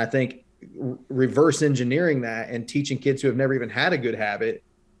 And I think reverse engineering that and teaching kids who have never even had a good habit,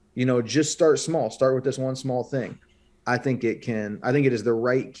 you know, just start small, start with this one small thing. I think it is the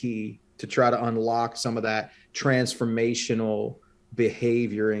right key to try to unlock some of that transformational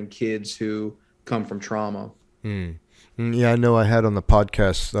behavior in kids who come from trauma. Yeah, I know I had on the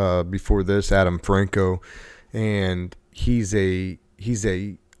podcast before this Adam Franco, and he's a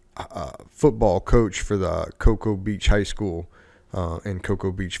football coach for the Cocoa Beach High School in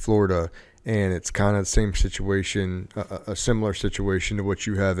Cocoa Beach, Florida. And it's kind of the same situation, a similar situation to what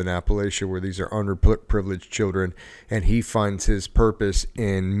you have in Appalachia, where these are underprivileged children, and he finds his purpose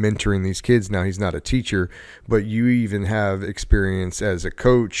in mentoring these kids. Now, he's not a teacher, but you even have experience as a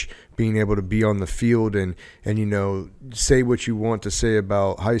coach, being able to be on the field and say what you want to say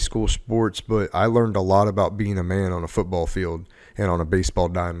about high school sports. But I learned a lot about being a man on a football field and on a baseball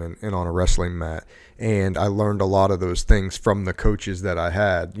diamond and on a wrestling mat. And I learned a lot of those things from the coaches that I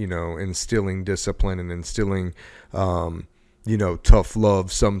had, instilling discipline and instilling, tough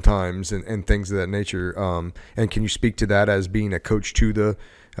love sometimes and things of that nature. And can you speak to that as being a coach to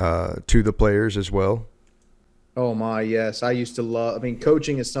the players as well? Oh my, yes. I used to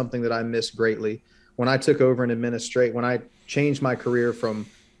coaching is something that I miss greatly. When I took over when I changed my career from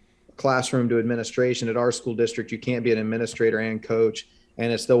classroom to administration at our school district, you can't be an administrator and coach.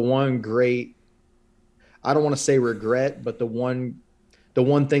 And it's the one great, I don't want to say regret, but the one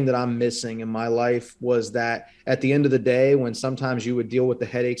thing that I'm missing in my life was that at the end of the day, when sometimes you would deal with the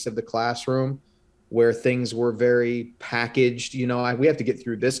headaches of the classroom where things were very packaged, we have to get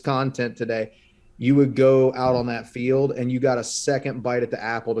through this content today. You would go out on that field and you got a second bite at the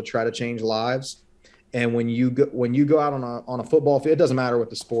apple to try to change lives. And when you go out on a football field, it doesn't matter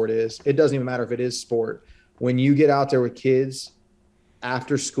what the sport is. It doesn't even matter if it is sport. When you get out there with kids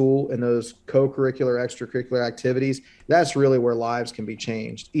after school and those co-curricular, extracurricular activities, that's really where lives can be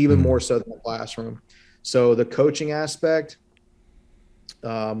changed, even more so than the classroom. So the coaching aspect,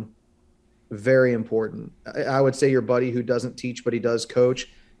 very important. I would say your buddy who doesn't teach, but he does coach,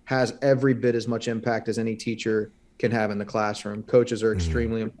 has every bit as much impact as any teacher can have in the classroom. Coaches are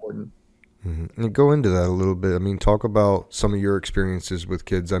extremely important. Mm-hmm. And go into that a little bit. Talk about some of your experiences with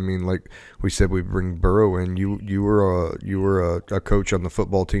kids. Like we said, we bring Burrow in. You were a coach on the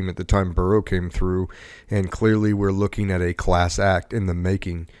football team at the time Burrow came through, and clearly we're looking at a class act in the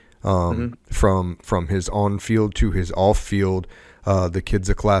making. From his on field to his off field, the kid's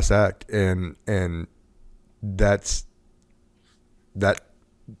a class act, and that's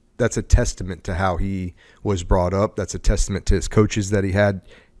a testament to how he was brought up. That's a testament to his coaches that he had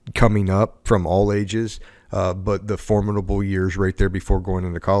coming up from all ages, but the formidable years right there before going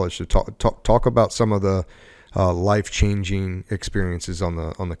into college. So talk about some of the life-changing experiences on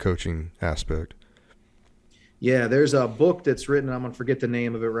the coaching aspect. Yeah, there's a book that's written, I'm going to forget the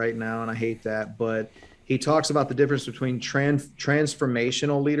name of it right now, and I hate that, but he talks about the difference between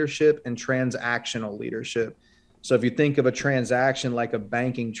transformational leadership and transactional leadership. So if you think of a transaction like a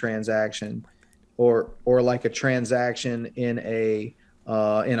banking transaction or like a transaction in a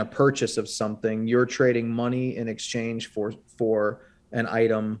purchase of something, you're trading money in exchange for an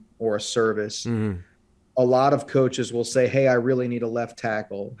item or a service. Mm-hmm. A lot of coaches will say, hey, I really need a left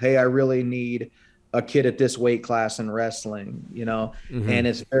tackle. Hey, I really need a kid at this weight class in wrestling, and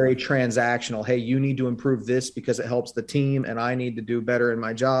it's very transactional. Hey, you need to improve this because it helps the team and I need to do better in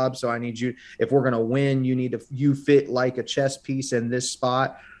my job. So I need you, if we're going to win, you fit like a chess piece in this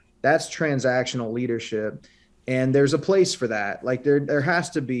spot. That's transactional leadership. And there's a place for that. Like there has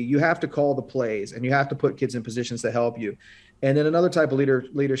to be, you have to call the plays and you have to put kids in positions to help you. And then another type of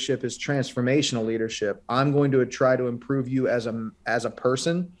leadership is transformational leadership. I'm going to try to improve you as a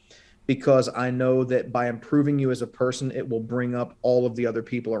person, because I know that by improving you as a person, it will bring up all of the other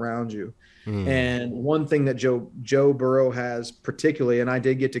people around you. And one thing that Joe Burrow has particularly, and I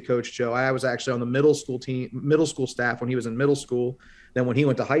did get to coach Joe. I was actually on the middle school staff when he was in middle school. Then when he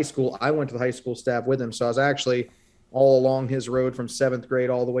went to high school, I went to the high school staff with him. So I was actually all along his road from 7th grade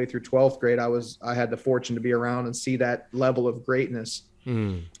all the way through 12th grade. I had the fortune to be around and see that level of greatness.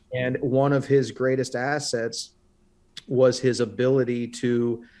 And one of his greatest assets was his ability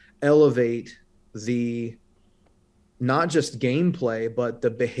to elevate the not just gameplay, but the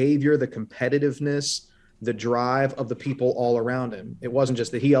behavior, the competitiveness, the drive of the people all around him. It wasn't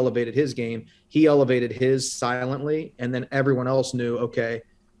just that he elevated his game, he elevated his silently, and then everyone else knew, okay,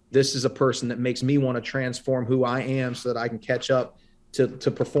 this is a person that makes me want to transform who I am so that I can catch up to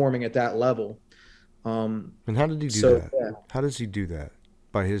performing at that level. And how did he do that? Yeah. How does he do that?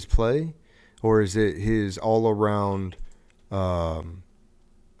 By his play? Or is it his all around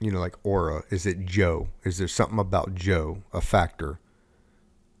like aura? Is it Joe? Is there something about Joe, a factor?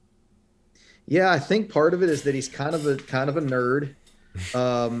 Yeah, I think part of it is that he's kind of a nerd.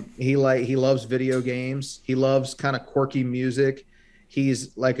 He loves video games. He loves kind of quirky music.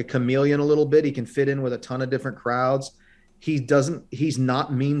 He's like a chameleon a little bit. He can fit in with a ton of different crowds. He's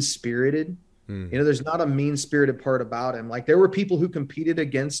not mean-spirited. There's not a mean-spirited part about him. Like there were people who competed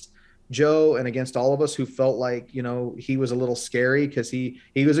against Joe and against all of us who felt like, he was a little scary because he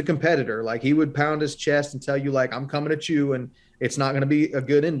was a competitor. Like he would pound his chest and tell you like, I'm coming at you. And It's not going to be a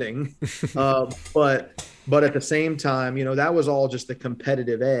good ending. But at the same time, that was all just the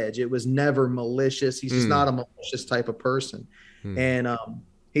competitive edge. It was never malicious. He's just not a malicious type of person. And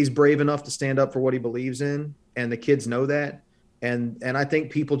he's brave enough to stand up for what he believes in. And the kids know that. And I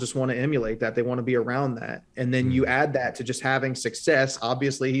think people just want to emulate that. They want to be around that. And then you add that to just having success.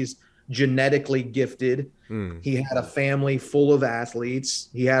 Obviously, he's genetically gifted. He had a family full of athletes.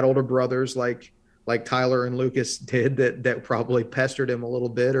 He had older brothers like Tyler and Lucas did that probably pestered him a little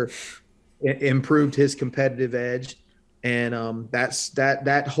bit or improved his competitive edge. And that's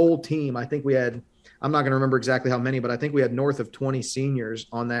that whole team. I think we had, I'm not going to remember exactly how many, but I think we had north of 20 seniors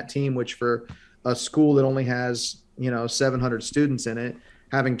on that team, which for a school that only has, 700 students in it,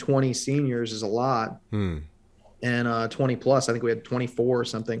 having 20 seniors is a lot. And 20 plus, I think we had 24 or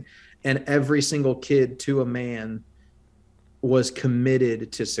something. And every single kid to a man was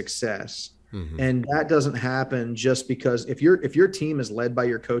committed to success. And that doesn't happen just because if your team is led by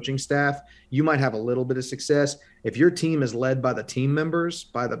your coaching staff, you might have a little bit of success. If your team is led by the team members,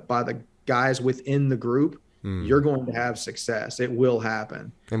 by the guys within the group, you're going to have success. It will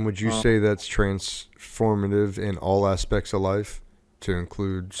happen. And would you say that's transformative in all aspects of life, to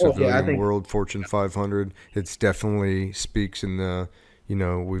include civilian world, Fortune 500? It's definitely speaks in the,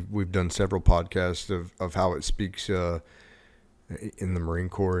 we've done several podcasts of how it speaks in the Marine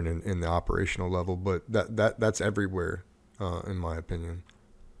Corps and in the operational level, but that's everywhere, in my opinion.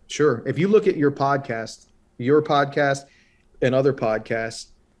 Sure. If you look at your podcast and other podcasts,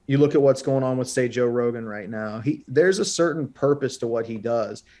 you look at what's going on with, say, Joe Rogan right now. There's a certain purpose to what he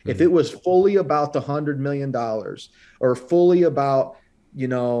does. If it was fully about the $100 million or fully about,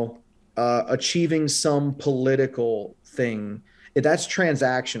 achieving some political thing, that's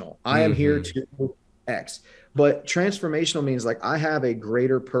transactional. I am here to X. But transformational means like I have a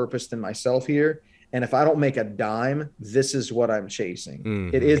greater purpose than myself here. And if I don't make a dime, this is what I'm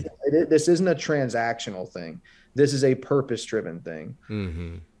chasing. This isn't a transactional thing. This is a purpose-driven thing.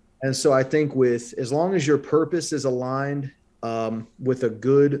 And so I think as long as your purpose is aligned with a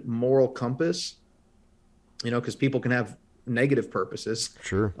good moral compass, because people can have negative purposes.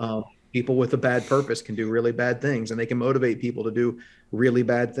 Sure. People with a bad purpose can do really bad things, and they can motivate people to do really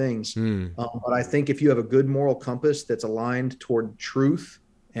bad things. But I think if you have a good moral compass that's aligned toward truth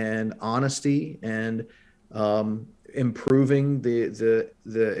and honesty and improving the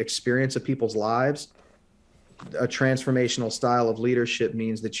experience of people's lives, a transformational style of leadership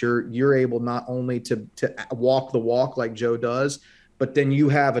means that you're able not only to walk the walk like Joe does, but then you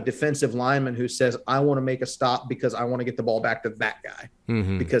have a defensive lineman who says, I want to make a stop because I want to get the ball back to that guy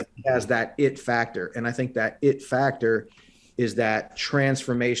because he has that it factor. And I think that it factor is that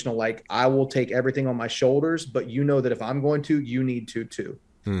transformational, like I will take everything on my shoulders, but that if I'm going to, you need to too.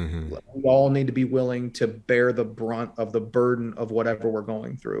 We all need to be willing to bear the brunt of the burden of whatever we're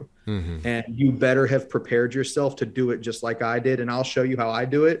going through. And you better have prepared yourself to do it just like I did. And I'll show you how I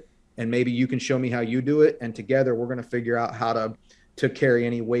do it. And maybe you can show me how you do it. And together we're going to figure out how to carry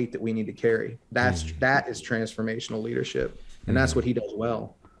any weight that we need to carry. That is transformational leadership. And that's what he does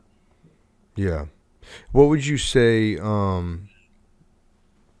well. Yeah. What would you say, are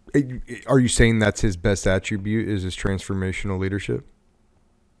you saying that's his best attribute, is his transformational leadership?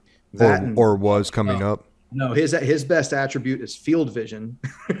 Or was coming up? No, his best attribute is field vision.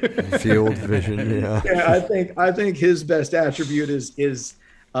 Field vision, yeah. Yeah, I think his best attribute is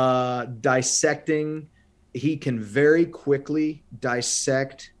dissecting. He can very quickly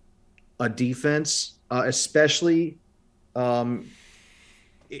dissect a defense, especially within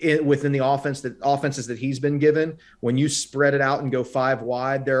the offenses that he's been given. When you spread it out and go 5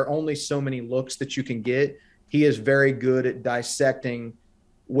 wide, there are only so many looks that you can get. He is very good at dissecting.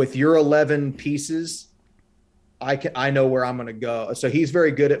 With your 11 pieces, I know where I'm going to go. So he's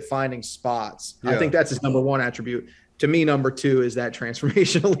very good at finding spots. Yeah. I think that's his number one attribute. To me, number 2 is that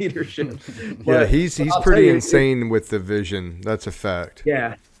transformational leadership. Yeah, he's pretty insane with the vision. That's a fact.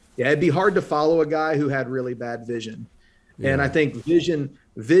 Yeah, it'd be hard to follow a guy who had really bad vision. Yeah. And I think vision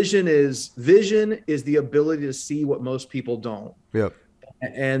is the ability to see what most people don't. Yep.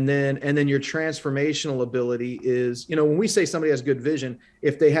 And then your transformational ability is, when we say somebody has good vision,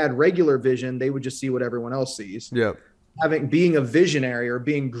 if they had regular vision, they would just see what everyone else sees. Yep. Being a visionary or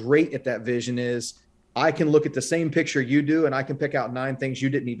being great at that vision is, I can look at the same picture you do and I can pick out 9 things you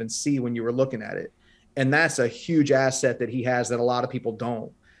didn't even see when you were looking at it. And that's a huge asset that he has that a lot of people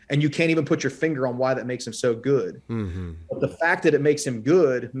don't. And you can't even put your finger on why that makes him so good. But the fact that it makes him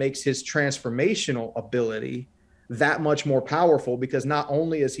good makes his transformational ability that much more powerful, because not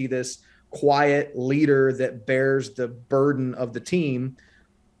only is he this quiet leader that bears the burden of the team,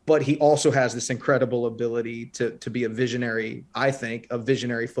 but he also has this incredible ability to be a visionary, I think, a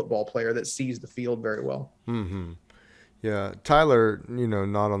visionary football player that sees the field very well. Mm-hmm. Yeah, Tyler,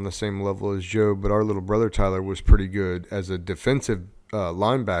 not on the same level as Joe, but our little brother Tyler was pretty good as a defensive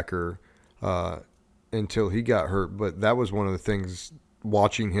linebacker until he got hurt. But that was one of the things,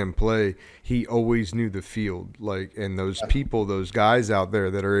 watching him play, he always knew the field. And those people, those guys out there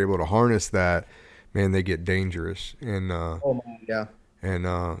that are able to harness that, man, they get dangerous. And yeah. And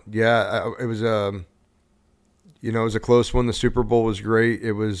it was it was a close one. The Super Bowl was great.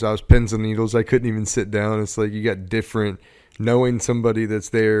 I was pins and needles. I couldn't even sit down. It's like you got different, knowing somebody that's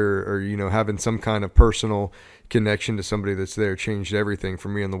there, or having some kind of personal connection to somebody that's there changed everything for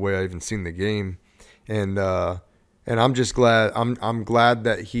me in the way I even seen the game. And I'm just glad. I'm glad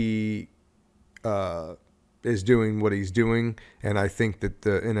that he is doing what he's doing, and I think that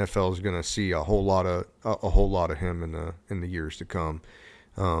the NFL is going to see a whole lot of him in the years to come.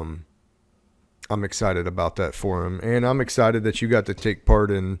 I'm excited about that for him, and I'm excited that you got to take part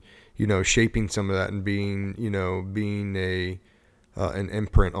in shaping some of that and being an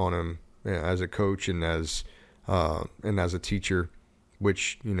imprint on him as a coach and as a teacher,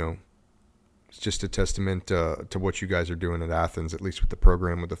 which it's just a testament to what you guys are doing at Athens, at least with the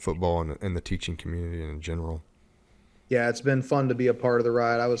program, with the football, and the teaching community in general. Yeah, it's been fun to be a part of the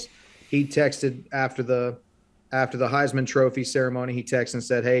ride. He texted after the Heisman Trophy ceremony. He texted and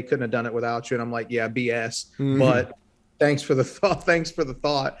said, "Hey, couldn't have done it without you." And I'm like, "Yeah, BS." Mm-hmm. But thanks for the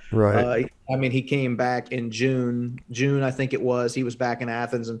thought. Right. He came back in June, I think it was. He was back in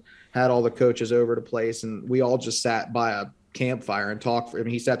Athens and had all the coaches over to place, and we all just sat by a campfire and talked.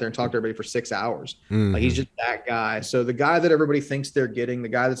 He sat there and talked to everybody for 6 hours. Mm-hmm. He's just that guy. So the guy that everybody thinks they're getting, the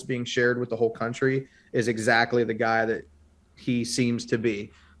guy that's being shared with the whole country, is exactly the guy that he seems to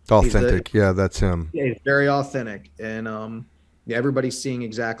be. Authentic. Yeah, that's him. Yeah, he's very authentic. And everybody's seeing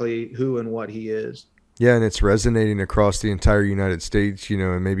exactly who and what he is. Yeah, and it's resonating across the entire United States,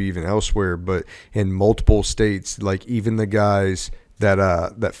 and maybe even elsewhere, but in multiple states, like even the guys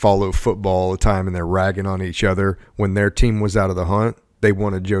that follow football all the time and they're ragging on each other, when their team was out of the hunt, they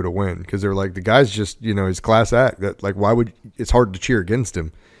wanted Joe to win because they're like, the guy's just, his class act. That, like, why would – it's hard to cheer against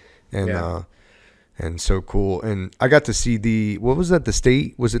him. And and so cool. And I got to see was it the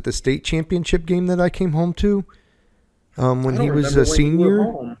state championship game that I came home to when he was a senior?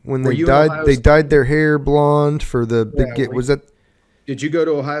 When they dyed their hair blonde for the big get. Was that? Did you go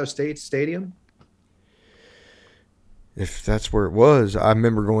to Ohio State Stadium? If that's where it was, I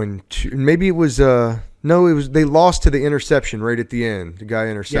remember going to. Maybe it was. No, it was. They lost to the interception right at the end. The guy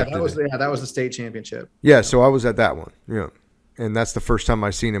intercepted. That was the state championship. Yeah, so I was at that one. Yeah. And that's the first time I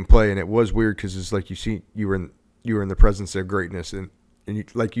seen him play, and it was weird because it's like you were in the presence of greatness, and you,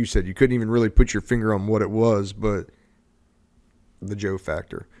 like you said, you couldn't even really put your finger on what it was, but the Joe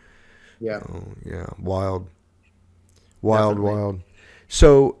factor. Yeah. Oh, yeah. Wild.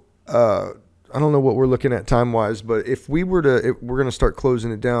 So I don't know what we're looking at time wise, but if we're going to start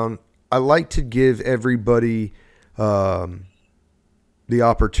closing it down, I like to give everybody the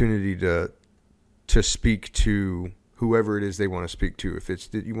opportunity to speak to whoever it is they want to speak to. If it's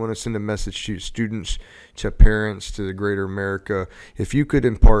that you want to send a message to students, to parents, to the greater America, if you could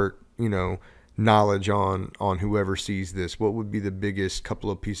impart, knowledge on whoever sees this, what would be the biggest couple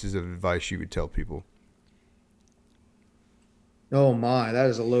of pieces of advice you would tell people? Oh my, that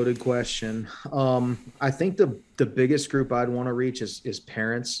is a loaded question. I think the biggest group I'd want to reach is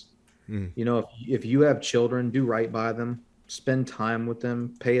parents. If you have children, do right by them, spend time with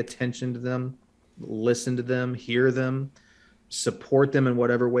them, pay attention to them, listen to them, hear them, support them in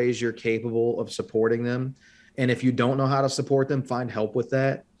whatever ways you're capable of supporting them. And if you don't know how to support them, find help with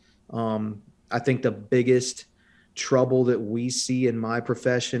that. I think the biggest trouble that we see in my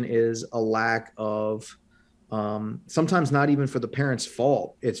profession is a lack of, sometimes not even for the parents'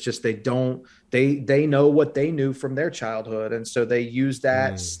 fault. It's just they know what they knew from their childhood. And so they use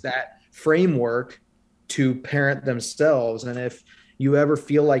that framework to parent themselves. And if you ever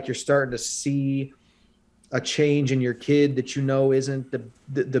feel like you're starting to see a change in your kid that isn't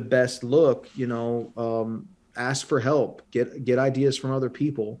the best look, ask for help, get ideas from other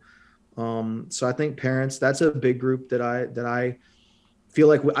people. So I think parents, that's a big group that I feel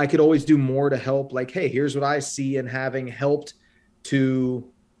like I could always do more to help. Like, hey, here's what I see, and having helped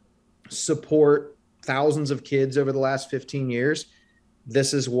to support thousands of kids over the last 15 years.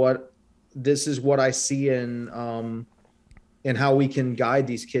 This is what I see and how we can guide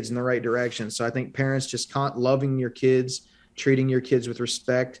these kids in the right direction. So I think parents just loving your kids, treating your kids with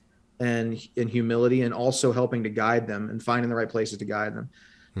respect and humility, and also helping to guide them and finding the right places to guide them.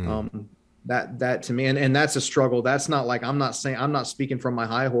 That to me, and that's a struggle. That's not like, I'm not speaking from my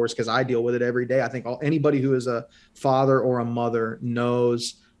high horse, because I deal with it every day. I think anybody who is a father or a mother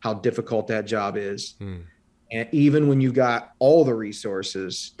knows how difficult that job is. And even when you got all the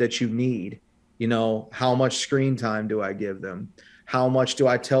resources that you need, how much screen time do I give them? How much do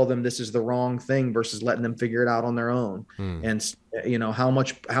I tell them this is the wrong thing versus letting them figure it out on their own? And how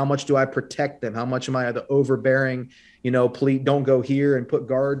much do I protect them? How much am I the overbearing, please don't go here, and put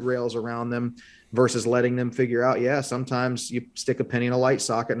guardrails around them versus letting them figure out, sometimes you stick a penny in a light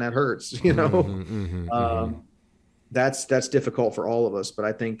socket and that hurts, That's difficult for all of us, but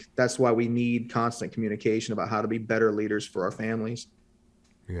I think that's why we need constant communication about how to be better leaders for our families.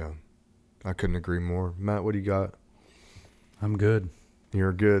 Yeah, I couldn't agree more. Matt, what do you got? I'm good.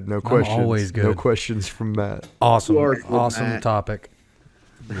 You're good. No questions. I'm always good. No questions from Matt. Awesome. Good, awesome Matt. topic.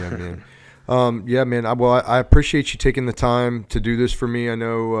 Yeah, man. Yeah, man. I appreciate you taking the time to do this for me. I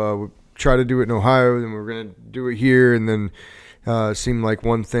know we try to do it in Ohio, and we're going to do it here, and then it seemed like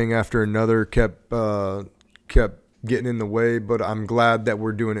one thing after another kept getting in the way, but I'm glad that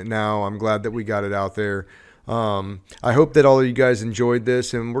we're doing it now. I'm glad that we got it out there. I hope that all of you guys enjoyed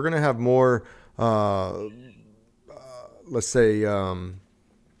this, and we're going to have more let's say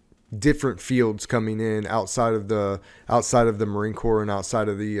different fields coming in outside of the Marine Corps and outside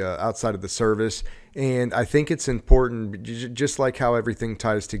of the service. And I think it's important, just like how everything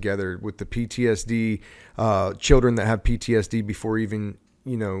ties together with the PTSD, children that have PTSD before even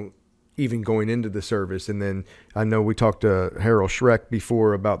going into the service. And then I know we talked to Harold Schreck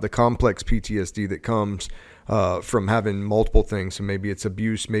before about the complex PTSD that comes from having multiple things. So maybe it's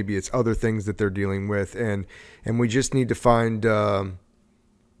abuse, maybe it's other things that they're dealing with. And we just need to find a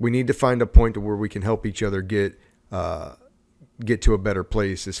point to where we can help each other get to a better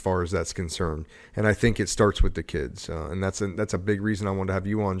place as far as that's concerned. And I think it starts with the kids. And that's a big reason I wanted to have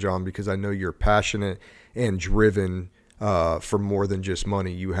you on, John, because I know you're passionate and driven for more than just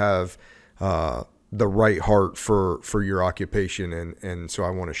money. You have the right heart for your occupation. And so I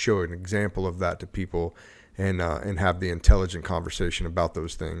want to show an example of that to people and have the intelligent conversation about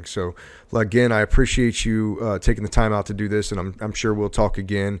those things. So again, I appreciate you taking the time out to do this, and I'm sure we'll talk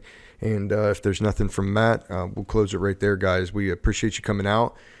again. And if there's nothing from Matt, we'll close it right there, guys. We appreciate you coming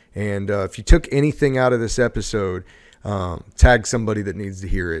out. And if you took anything out of this episode, tag somebody that needs to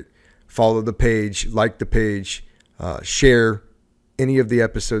hear it. Follow the page, like the page, share any of the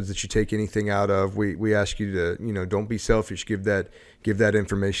episodes that you take anything out of. We ask you to, don't be selfish. Give that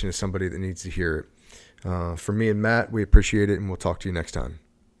information to somebody that needs to hear it. For me and Matt, we appreciate it, and we'll talk to you next time.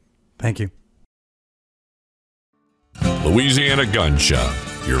 Thank you. Louisiana Gun Shop,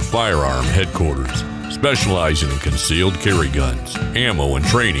 your firearm headquarters, specializing in concealed carry guns, ammo, and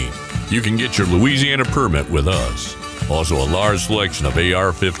training. You can get your Louisiana permit with us. Also a large selection of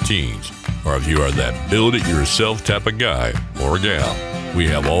AR-15s, or if you are that build-it-yourself type of guy or gal, we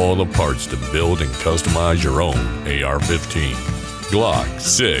have all the parts to build and customize your own AR-15. Glock,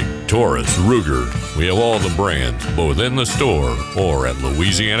 SIG, Taurus, Ruger. We have all the brands, both in the store or at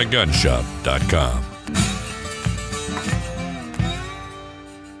LouisianaGunShop.com.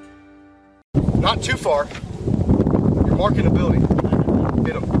 Not too far. You're marking the building.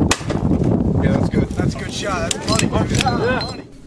 Hit him. Yeah, that's good. That's a good shot. That's money. Yeah.